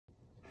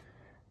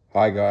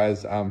Hi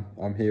guys,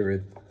 I'm here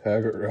with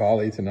Herbert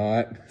Riley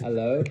tonight.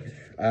 Hello.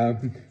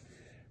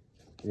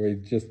 We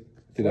just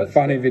did a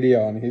funny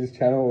video on his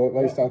channel, at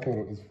least I thought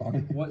it was funny.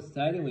 What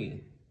state are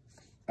we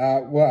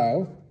in?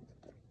 Well,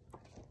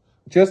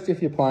 just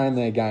if you're playing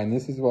their game,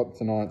 this is what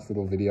tonight's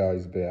little video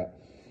is about.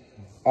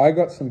 I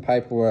got some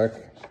paperwork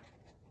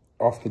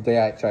off the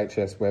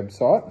DHHS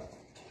website.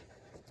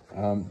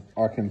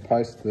 I can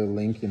post the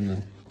link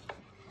in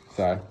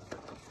the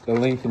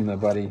link in the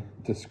bloody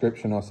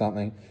description or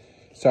something.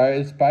 So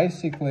it's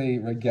basically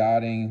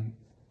regarding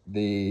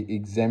the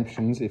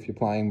exemptions if you're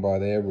playing by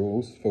their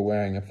rules for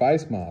wearing a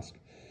face mask.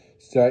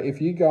 So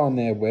if you go on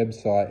their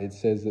website, it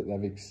says that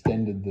they've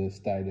extended the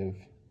state of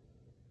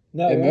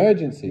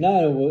emergency.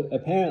 No,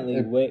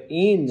 apparently we're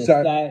in the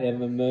state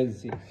of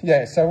emergency.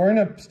 Yeah, so we're in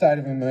a state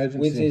of emergency.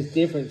 Which is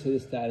different to the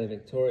state of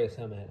Victoria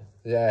somehow.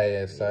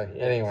 Yeah,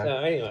 anyway.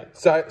 Anyway.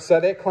 So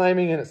they're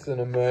claiming it's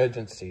an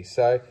emergency.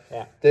 So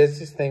there's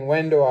this thing,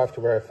 when do I have to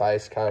wear a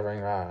face covering?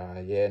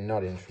 Yeah,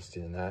 not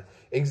interested in that.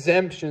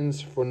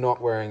 Exemptions for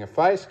not wearing a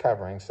face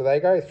covering. So they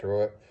go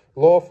through it.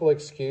 Lawful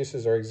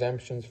excuses or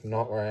exemptions for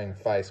not wearing a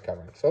face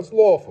covering. So it's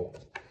lawful.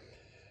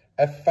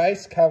 A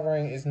face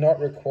covering is not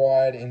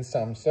required in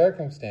some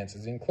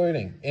circumstances,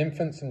 including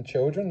infants and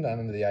children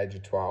under the age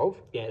of 12.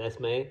 Yeah, that's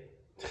me.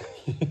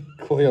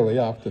 Clearly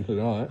after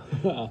tonight.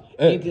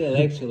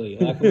 Intellectually.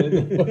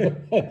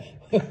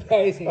 We're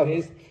basing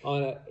this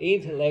on an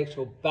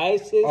intellectual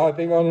basis. I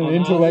think on an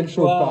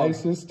intellectual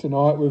basis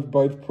tonight we've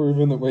both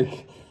proven that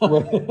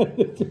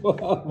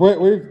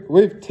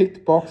we've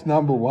ticked box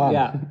number one.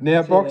 Yeah.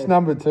 Now box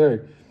number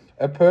two.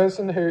 A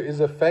person who is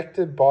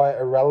affected by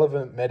a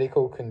relevant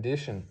medical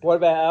condition. What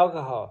about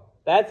alcohol?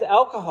 That's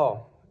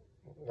alcohol.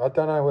 I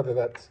don't know whether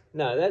that's...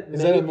 No, that is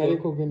that a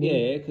medical condition?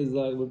 Yeah, because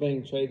we're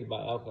being treated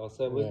by alcohol.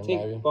 So we've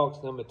ticked box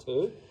number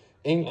two.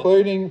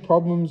 Including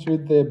problems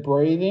with their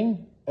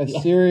breathing, a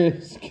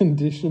serious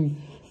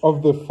condition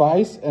of the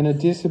face, and a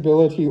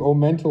disability or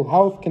mental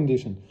health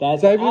condition.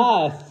 That's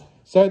us.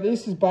 So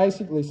this is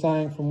basically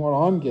saying, from what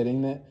I'm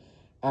getting, that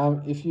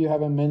if you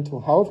have a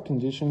mental health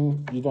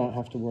condition, you don't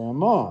have to wear a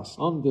mask.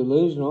 I'm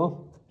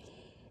delusional.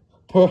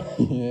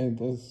 Yeah,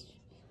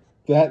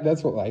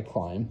 that's what they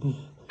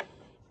claim.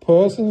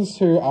 Persons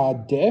who are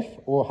deaf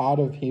or hard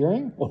of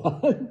hearing,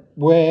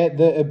 where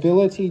the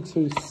ability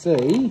to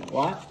see...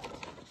 What?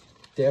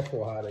 Deaf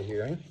or hard of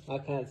hearing. I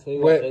can't see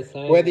what they're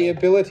saying. Where the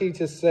ability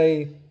to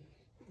see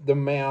the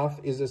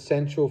mouth is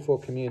essential for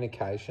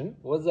communication.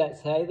 What does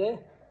that say there?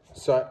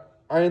 So,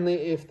 only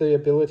if the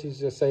ability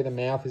to see the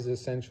mouth is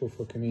essential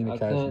for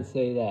communication. I can't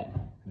see that.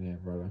 Yeah,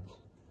 brother.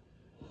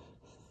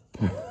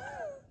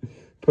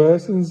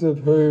 Persons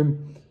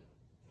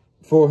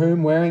for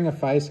whom wearing a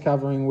face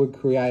covering would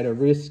create a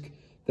risk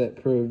that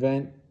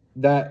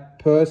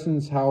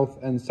person's health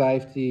and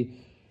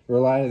safety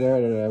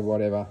related,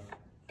 whatever.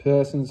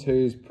 Persons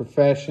whose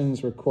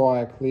professions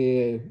require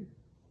clear,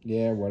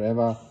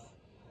 whatever.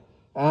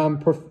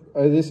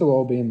 This will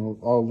all be in the,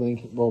 I'll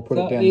link, we'll put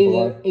it down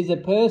below. Is a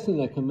person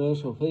a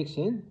commercial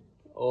fiction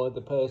or the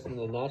person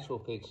a natural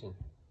fiction?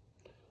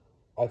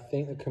 I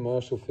think the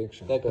commercial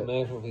fiction. The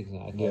commercial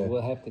fiction, okay. Yeah.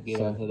 We'll have to get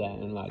onto that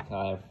and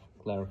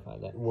clarify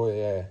that. Well,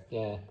 yeah.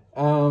 Yeah.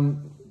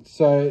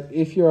 So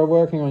if you're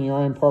working on your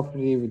own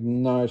property with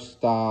no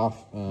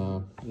staff,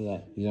 you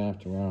don't have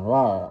to run,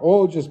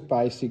 or just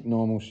basic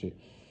normal shit.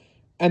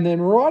 And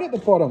then right at the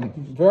bottom,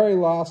 very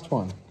last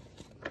one.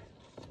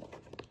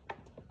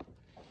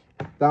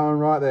 That one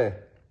right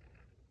there.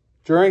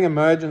 During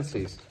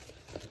emergencies.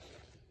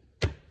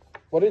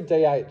 What did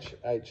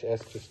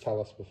DHHS just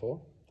tell us before?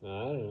 I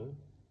don't know.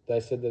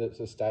 They said that it's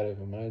a state of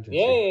emergency.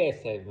 Yeah,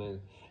 state of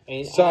emergency.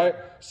 And so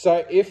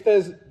if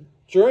there's,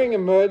 during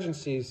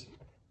emergencies,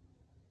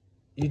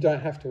 you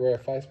don't have to wear a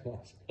face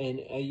mask.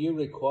 And are you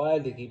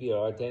required to give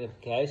your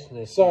identification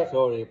as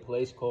Victoria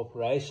Police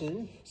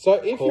Corporation? So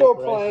if you're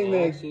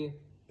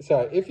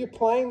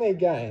playing their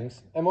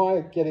games, am I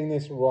getting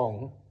this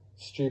wrong,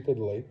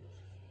 stupidly?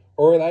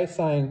 Or are they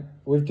saying,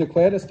 we've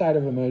declared a state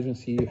of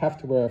emergency, you have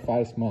to wear a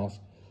face mask,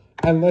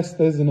 unless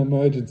there's an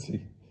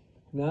emergency?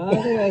 No,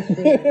 I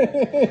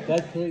think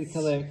that's pretty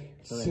correct.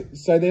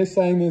 So they're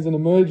saying there's an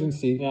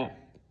emergency. Yeah.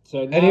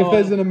 So and if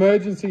there's an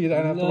emergency, you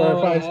don't have to wear a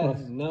face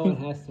mask. No one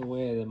has to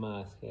wear the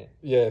mask. Yeah.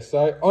 Yeah.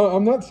 So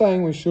I'm not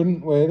saying we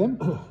shouldn't wear them.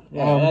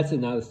 That's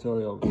another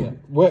story.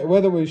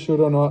 Whether we should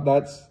or not,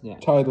 that's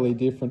totally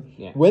different.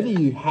 Yeah. Whether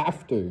you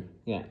have to.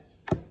 Yeah.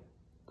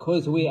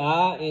 Because we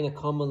are in a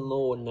common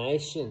law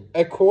nation.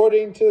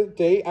 According to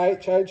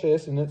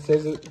DHHS, and it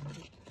says it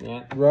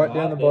right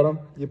down the bottom.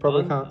 You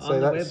probably can't see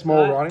that.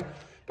 Small writing.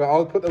 But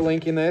I'll put the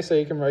link in there so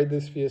you can read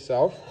this for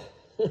yourself.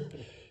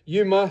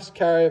 You must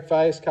carry a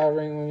face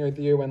covering with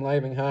you when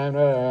leaving home,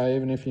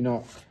 even if you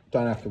don't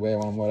have to wear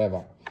one,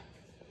 whatever.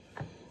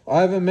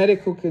 I have a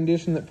medical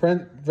condition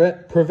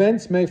that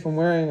prevents me from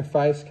wearing a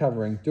face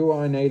covering. Do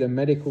I need a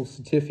medical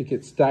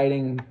certificate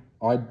stating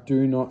I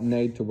do not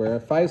need to wear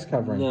a face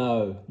covering?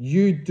 No.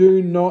 You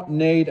do not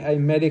need a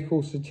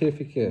medical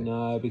certificate.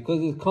 No,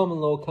 because it's a common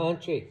law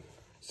country.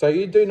 So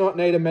you do not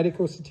need a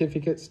medical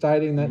certificate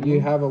stating that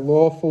you have a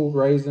lawful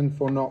reason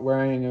for not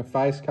wearing a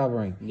face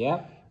covering.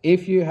 Yeah.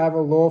 If you have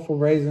a lawful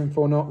reason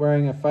for not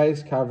wearing a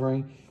face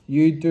covering,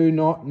 you do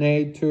not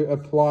need to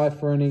apply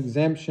for an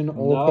exemption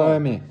or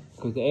permit.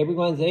 Because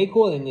everyone's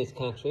equal in this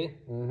country.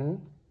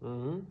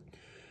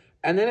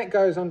 And then it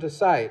goes on to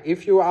say,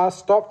 if you are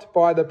stopped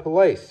by the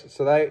police,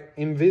 so they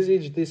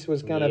envisaged this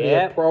was going to be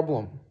a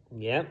problem.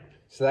 Yep.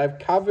 So they've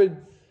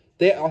covered,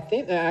 I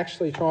think they're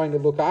actually trying to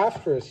look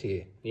after us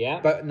here.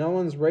 Yeah. But no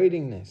one's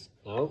reading this.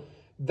 No.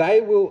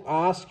 They will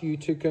ask you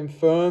to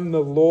confirm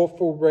the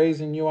lawful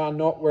reason you are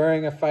not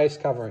wearing a face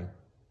covering.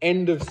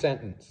 End of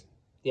sentence.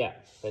 Yeah,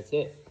 that's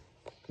it.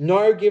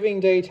 No giving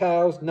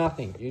details,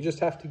 nothing. You just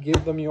have to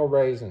give them your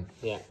reason.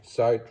 Yeah.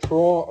 So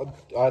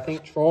I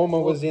think trauma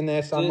was in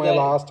there somewhere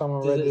last time I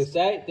read this. Does it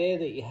state there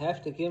that you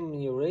have to give them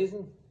your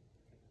reason?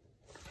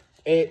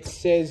 It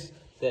says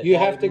That you they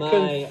have to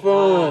may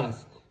confirm.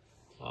 ask.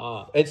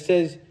 Oh. It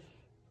says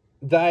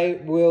they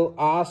will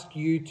ask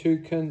you to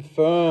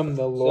confirm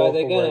the lawful So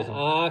they're going reason. to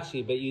ask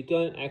you, but you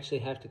don't actually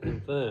have to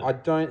confirm. I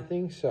don't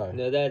think so.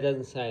 No, that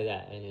doesn't say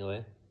that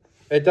anyway.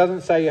 It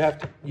doesn't say you have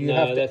to. No,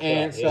 have to that's right,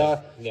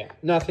 answer. yeah.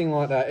 Nothing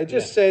like that. It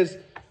just says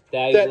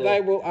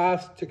they will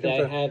ask to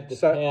confirm. They have the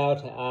power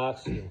to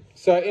ask you.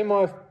 So in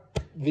my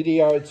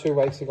video 2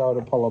 weeks ago at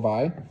Apollo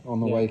Bay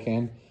on the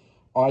weekend,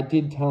 I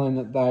did tell him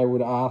that they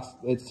would ask.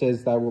 It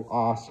says they will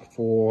ask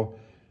for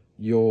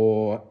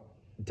your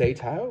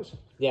details.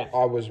 Yeah.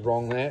 I was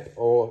wrong there,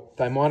 or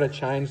they might have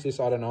changed this.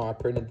 I don't know. I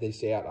printed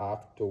this out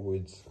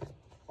afterwards.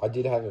 I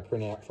did have a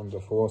printout from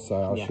before,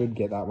 so I should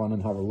get that one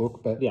and have a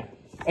look. But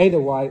either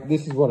way,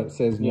 this is what it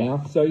says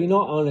now. So you're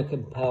not on a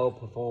compelled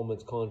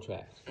performance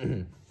contract.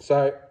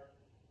 So,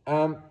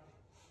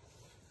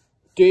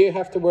 do you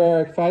have to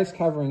wear a face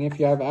covering if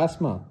you have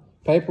asthma?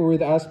 People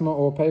with asthma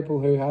or people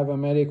who have a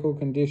medical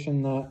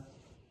condition that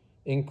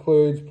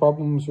includes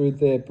problems with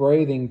their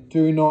breathing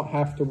do not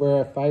have to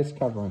wear face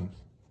coverings.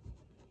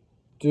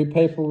 Do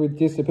people with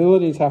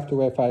disabilities have to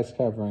wear face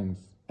coverings?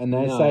 And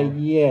they say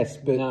yes,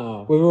 but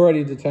we've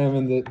already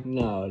determined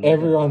that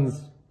everyone's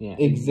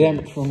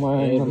exempt from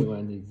wearing them.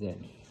 Everyone's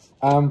exempt.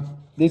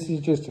 This is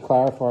just to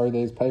clarify with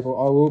these people.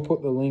 I will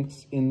put the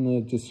links in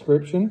the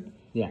description.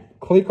 Yeah.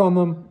 Click on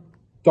them.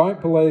 Don't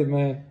believe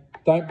me.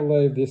 Don't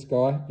believe this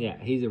guy. Yeah,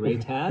 he's a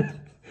retard.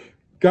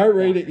 Go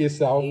read it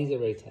yourself. He's a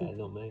retard,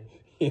 not me.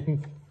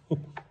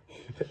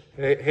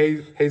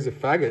 He's a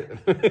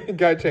faggot.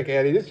 Go check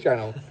out his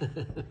channel.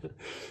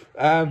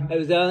 It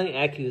was the only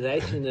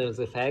accusation that it was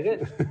a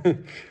faggot.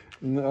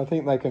 I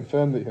think they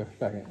confirmed that you're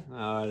a faggot. Oh,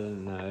 I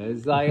don't know.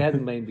 It's like it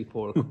hasn't been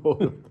before a court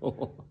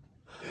before.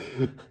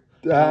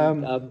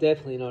 I'm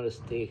definitely not a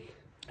stick.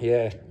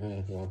 Yeah,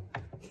 well,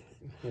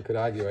 you could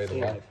argue either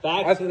way.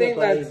 I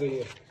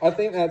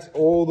think that's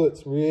all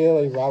that's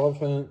really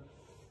relevant.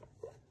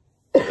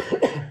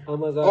 Oh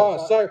my god!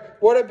 Oh, so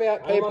what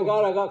about people? Oh my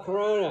god! I got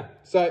corona.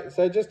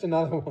 So just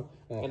another one.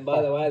 Oh, and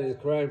by the way, there's a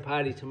corona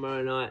party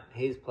tomorrow night.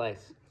 His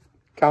place.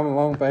 Come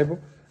along, people.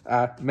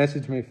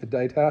 Message me for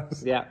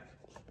details. Yeah.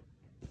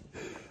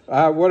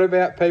 What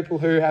about people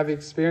who have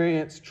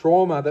experienced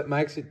trauma that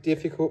makes it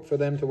difficult for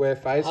them to wear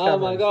face coverings? Oh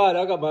my god!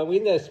 I got my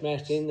window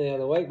smashed in the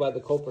other week by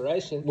the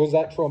corporation. Was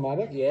that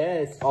traumatic?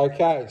 Yes.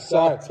 Okay,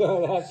 so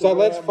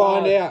let's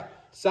find out.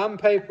 Some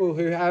people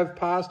who have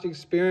past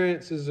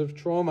experiences of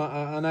trauma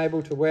are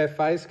unable to wear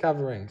face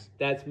coverings.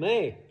 That's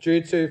me.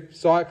 Due to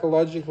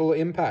psychological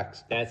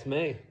impacts. That's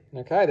me.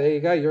 Okay, there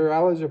you go. You're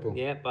eligible.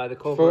 Yeah, by the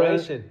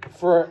corporation.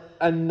 For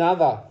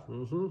another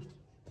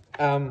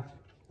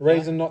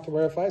reason not to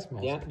wear a face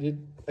mask. Yeah. You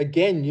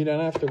don't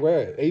have to wear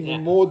it.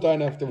 Even more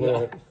don't have to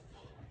wear it.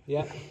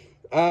 Yeah.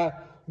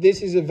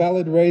 This is a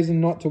valid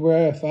reason not to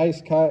wear a face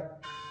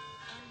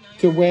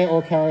to wear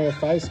or carry a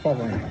face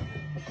covering.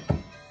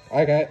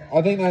 Okay,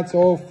 I think that's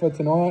all for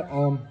tonight.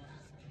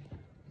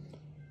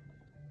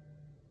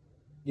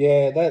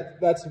 Yeah,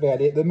 that's about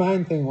it. The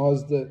main thing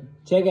was that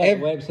check out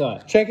the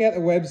website. Check out the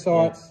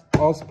websites.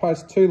 Yeah. I'll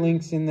post 2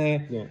 links in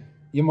there. Yeah.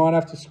 You might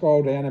have to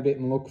scroll down a bit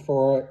and look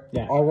for it.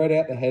 Yeah. I read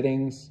out the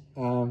headings.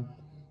 It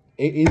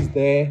is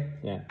there.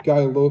 Yeah.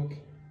 Go look.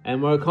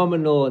 And we're a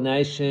common law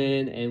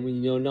nation,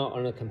 and you're not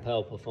on a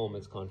compelled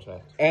performance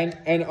contract. And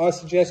I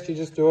suggest you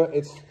just do it.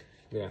 It's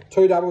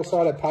 2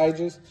 double-sided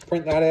pages.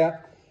 Print that out.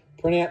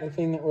 Print out the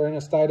thing that we're in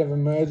a state of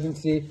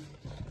emergency.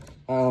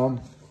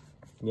 You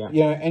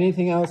know,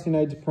 anything else you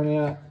need to print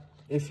out.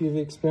 If you've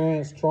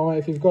experienced trauma,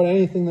 if you've got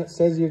anything that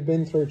says you've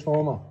been through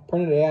trauma,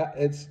 print it out.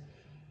 It's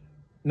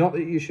not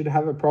that you should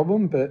have a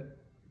problem, but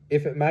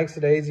if it makes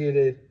it easier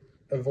to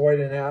avoid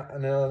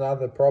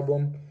another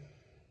problem,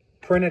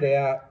 print it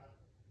out.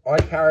 I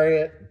carry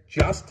it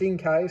just in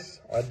case.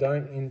 I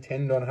don't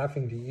intend on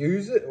having to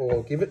use it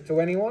or give it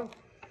to anyone.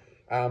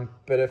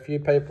 But a few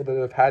people that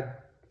have had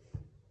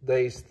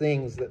these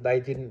things that they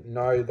didn't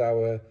know they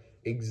were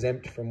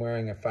exempt from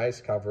wearing a face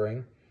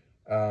covering,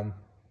 and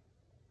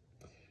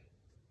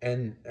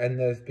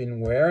they've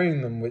been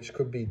wearing them, which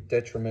could be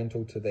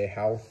detrimental to their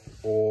health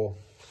or,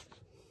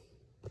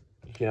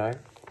 you know,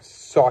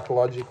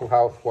 psychological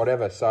health,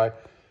 whatever. So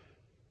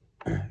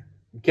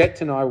get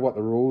to know what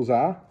the rules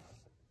are.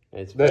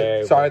 It's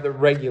the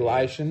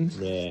regulations.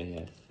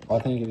 Yeah. I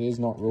think it is,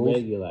 not rules.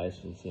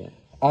 Regulations, yeah.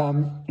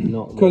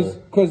 Not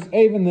because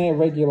even their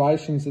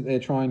regulations that they're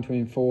trying to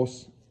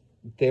enforce,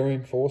 they're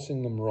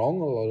enforcing them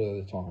wrong a lot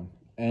of the time.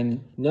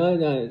 And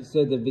no.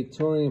 So the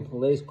Victorian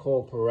Police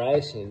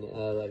Corporation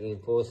are like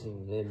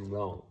enforcing them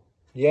wrong.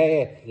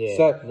 Yeah.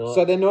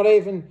 So they're not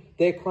even,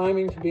 they're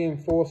claiming to be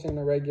enforcing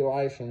the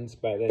regulations,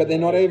 but they're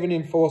not even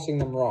enforcing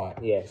them right.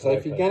 Yeah. So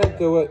if you're gonna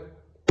do it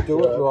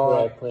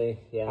right. Correctly.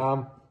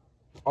 Yeah.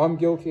 I'm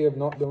guilty of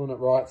not doing it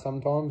right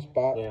sometimes,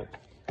 but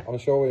I'm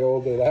sure we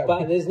all do that.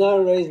 But there's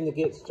no reason to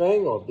get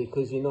strangled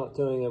because you're not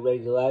doing a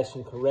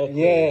regulation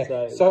correctly.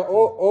 Yeah. So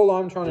all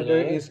I'm trying to do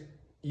is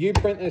you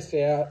print this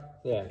out.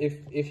 Yeah.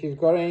 If you've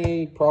got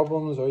any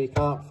problems or you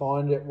can't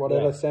find it,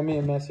 whatever, send me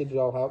a message.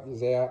 I'll help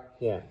you out.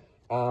 Yeah.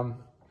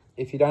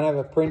 If you don't have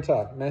a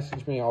printer,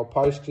 message me. I'll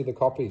post you the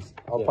copies.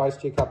 I'll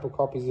post you a couple of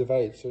copies of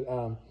each.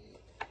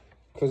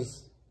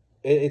 Because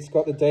it's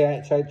got the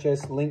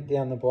DHHS link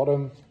down the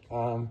bottom.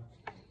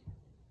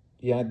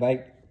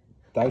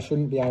 They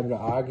shouldn't be able to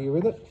argue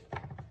with it.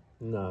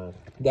 No.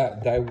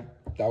 They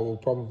will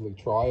probably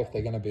try if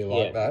they're going to be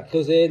like that.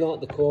 Because they're not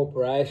the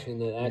corporation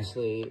that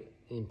actually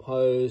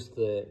imposed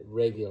the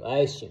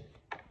regulation.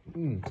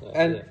 So,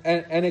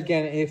 and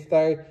again, if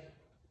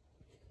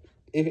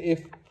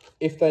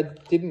they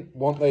didn't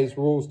want these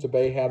rules to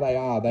be how they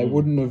are, they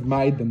wouldn't have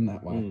made them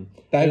that way.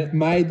 They've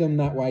made them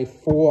that way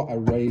for a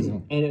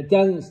reason. And it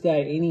doesn't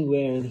say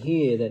anywhere in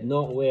here that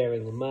not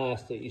wearing a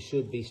mask that you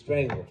should be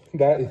strangled.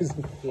 That is,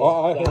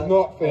 I have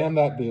not found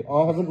that bit.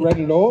 I haven't read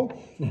it all.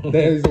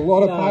 There's a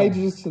lot of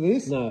pages to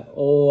this. No,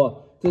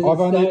 or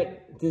does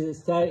it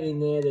state in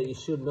there that you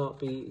should not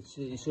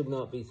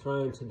be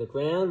thrown to the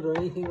ground or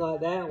anything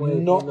like that?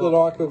 Not that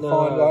I could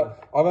find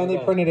out. I've only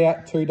printed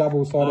out 2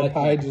 double-sided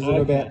pages of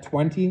about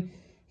 20.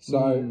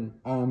 So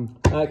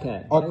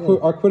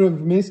I could have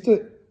missed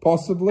it,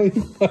 possibly.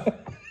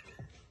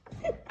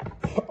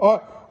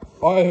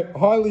 I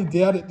highly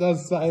doubt it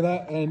does say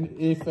that, and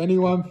if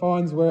anyone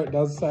finds where it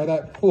does say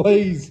that,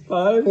 please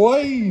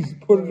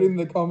put it in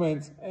the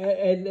comments.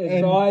 And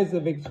advise the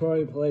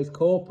Victorian Police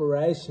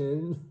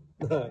Corporation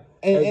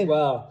as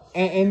well.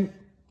 And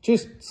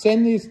just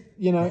send this,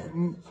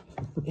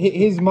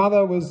 his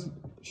mother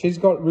she's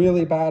got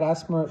really bad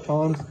asthma at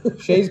times.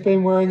 She's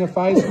been wearing a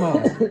face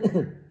mask.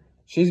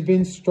 She's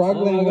been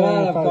struggling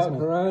wearing a face mask.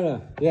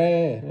 Corona.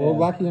 Yeah. Well,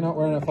 lucky you're not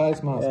wearing a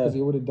face mask because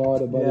you would have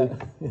died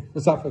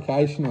of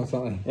suffocation or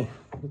something.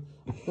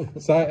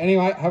 So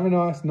anyway, have a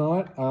nice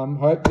night.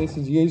 Hope this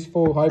is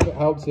useful. Hope it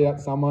helps out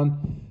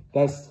someone.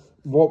 That's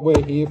what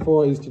we're here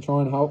for, is to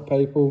try and help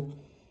people.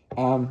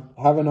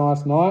 Have a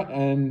nice night,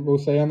 and we'll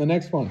see you on the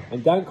next one.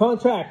 And don't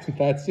contract.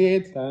 That's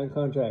it. Don't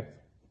contract.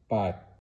 Bye.